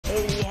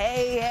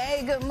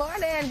Hey, good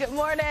morning,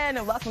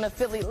 and welcome to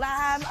Philly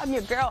Live. I'm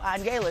your girl,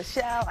 Angela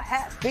Shell.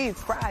 Happy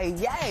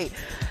Friday.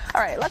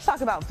 All right, let's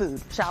talk about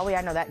food, shall we?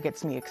 I know that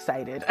gets me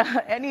excited.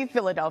 Any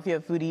Philadelphia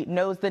foodie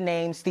knows the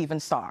name Stephen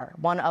Starr,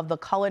 one of the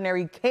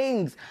culinary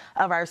kings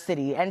of our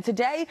city. And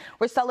today,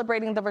 we're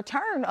celebrating the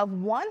return of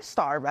one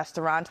star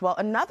restaurant, while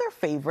another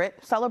favorite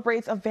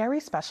celebrates a very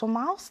special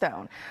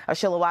milestone.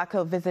 Sheila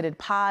Watko visited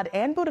Pod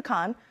and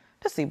Buddakan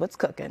to see what's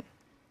cooking.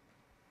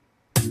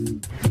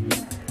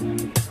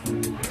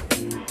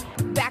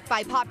 Backed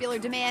by popular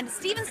demand,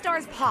 Stephen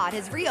Starr's Pod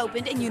has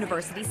reopened in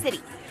University City.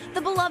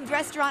 The beloved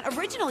restaurant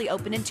originally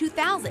opened in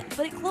 2000,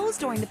 but it closed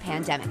during the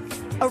pandemic.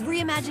 A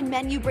reimagined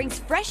menu brings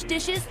fresh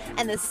dishes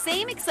and the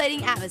same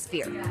exciting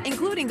atmosphere,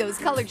 including those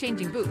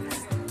color-changing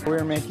booths.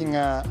 We're making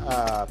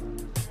a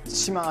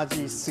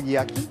Shima-aji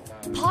sugiyaki.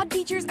 Pod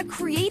features a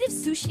creative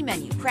sushi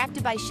menu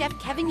crafted by chef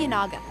Kevin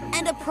Yanaga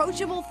and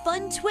approachable,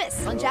 fun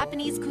twists on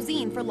Japanese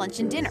cuisine for lunch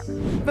and dinner.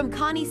 From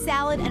kani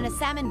salad and a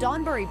salmon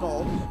donburi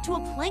bowl to a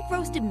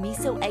plank-roasted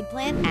miso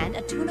eggplant and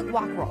a tuna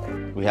guac roll.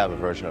 We have a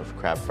version of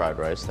crab fried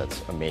rice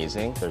that's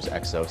amazing. There's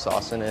XO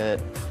sauce in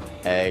it,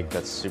 egg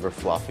that's super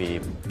fluffy.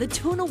 The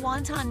tuna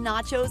wonton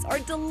nachos are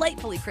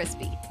delightfully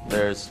crispy.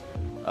 There's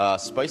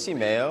spicy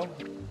mayo,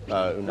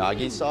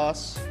 unagi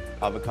sauce,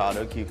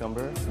 avocado,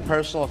 cucumber.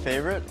 Personal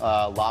favorite,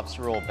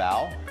 lobster roll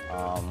bao.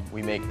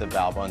 We make the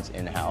bao buns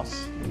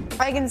in-house.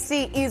 I can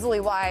see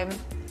easily why,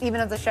 even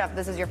as a chef,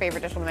 this is your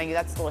favorite dish on the menu.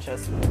 That's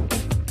delicious.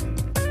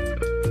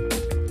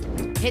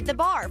 Hit the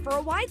bar for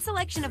a wide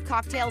selection of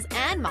cocktails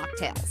and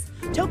mocktails.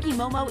 Toki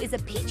Momo is a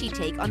peachy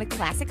take on a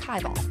classic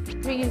highball.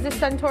 We use the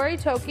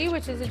Suntory Toki,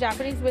 which is a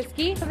Japanese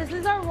whiskey. This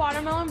is our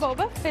watermelon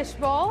boba fish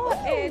bowl. Ooh.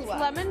 It's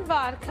lemon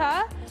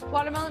vodka,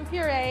 watermelon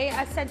puree,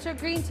 essential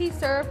green tea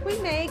syrup we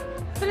make,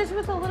 finished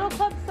with a little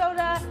club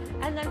soda,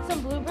 and then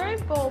some blueberry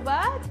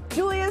boba.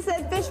 Julia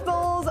said fish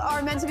bowls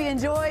are meant to be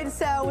enjoyed,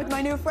 so with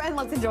my new friend,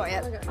 let's enjoy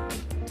it. Okay.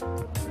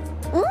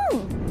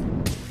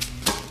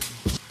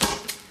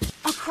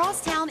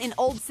 Across town in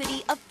Old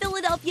City, a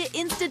Philadelphia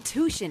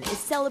institution is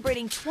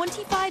celebrating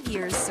 25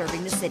 years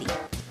serving the city.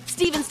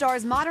 Stephen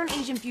Starr's modern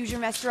Asian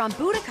fusion restaurant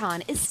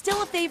Buddakan is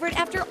still a favorite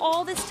after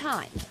all this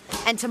time.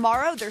 And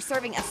tomorrow, they're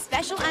serving a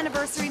special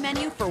anniversary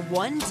menu for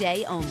one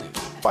day only.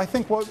 I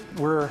think what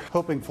we're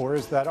hoping for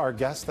is that our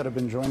guests that have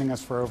been joining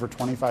us for over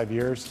 25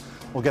 years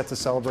will get to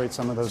celebrate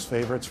some of those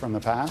favorites from the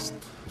past.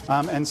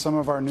 And some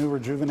of our new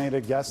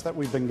rejuvenated guests that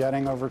we've been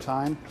getting over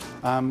time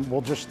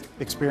will just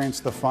experience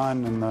the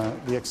fun and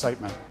the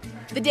excitement.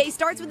 The day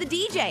starts with a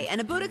DJ and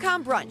a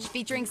Buddakan brunch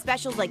featuring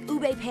specials like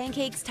ube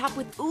pancakes topped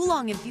with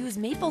oolong-infused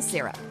maple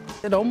syrup.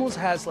 It almost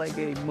has like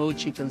a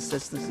mochi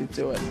consistency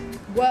to it.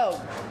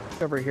 Whoa.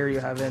 Over here you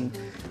have an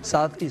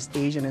Southeast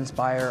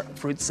Asian-inspired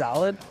fruit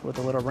salad with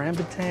a little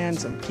rambutan,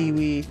 some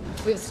kiwi.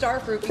 We have star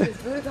fruit because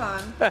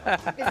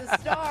Buddakan is a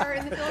star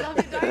in the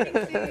Philadelphia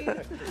dining scene.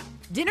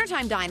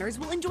 Dinnertime diners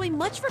will enjoy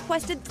much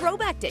requested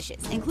throwback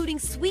dishes, including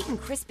sweet and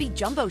crispy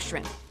jumbo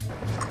shrimp.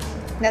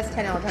 That's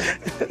 10 out of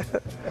 10.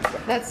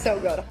 That's so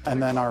good.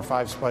 And then our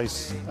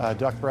 5-spice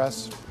duck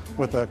breast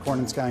with a corn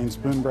and scallion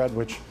spoon bread,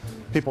 which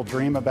people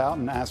dream about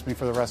and ask me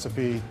for the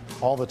recipe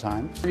all the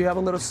time. You have a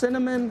little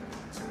cinnamon,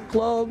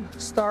 clove,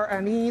 star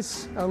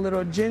anise, a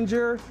little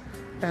ginger,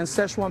 and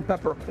Szechuan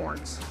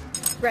peppercorns.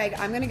 Greg,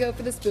 I'm going to go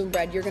for the spoon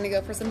bread. You're going to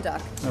go for some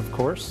duck. Of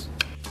course.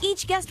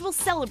 Each guest will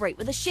celebrate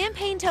with a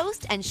champagne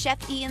toast and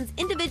Chef Ian's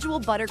individual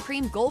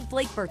buttercream gold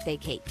flake birthday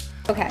cake.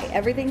 Okay,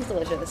 everything's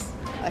delicious.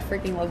 I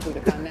freaking love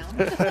Buddakan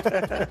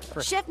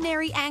now. Chef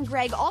Neri and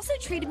Greg also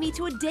treated me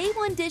to a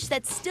day-one dish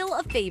that's still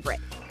a favorite,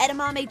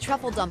 edamame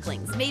truffle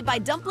dumplings, made by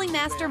dumpling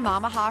master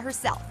Mama Ha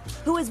herself,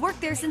 who has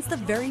worked there since the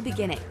very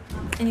beginning.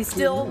 And you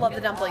still love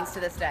the dumplings to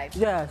this day?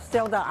 Yeah,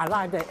 still that. I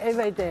like it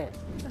every day.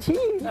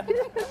 Cheese.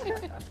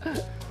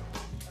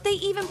 They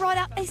even brought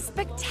out a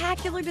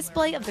spectacular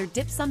display of their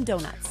dim sum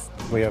donuts.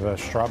 We have a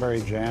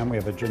strawberry jam, we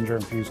have a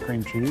ginger-infused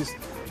cream cheese,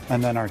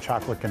 and then our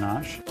chocolate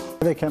ganache.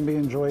 They can be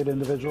enjoyed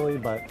individually,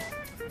 but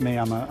me,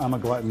 I'm a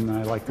glutton, and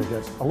I like to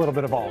get a little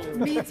bit of all.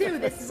 Me too.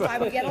 This is why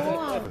we get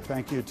along.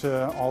 Thank you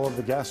to all of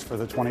the guests for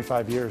the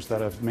 25 years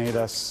that have made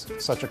us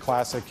such a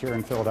classic here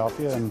in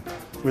Philadelphia, and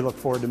we look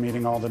forward to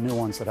meeting all the new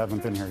ones that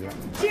haven't been here yet.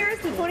 Cheers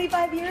to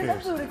 25 years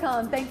Cheers. of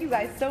Buddakan. Thank you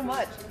guys so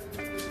much.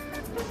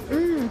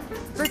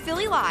 For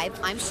Philly Live,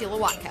 I'm Sheila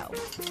Watko.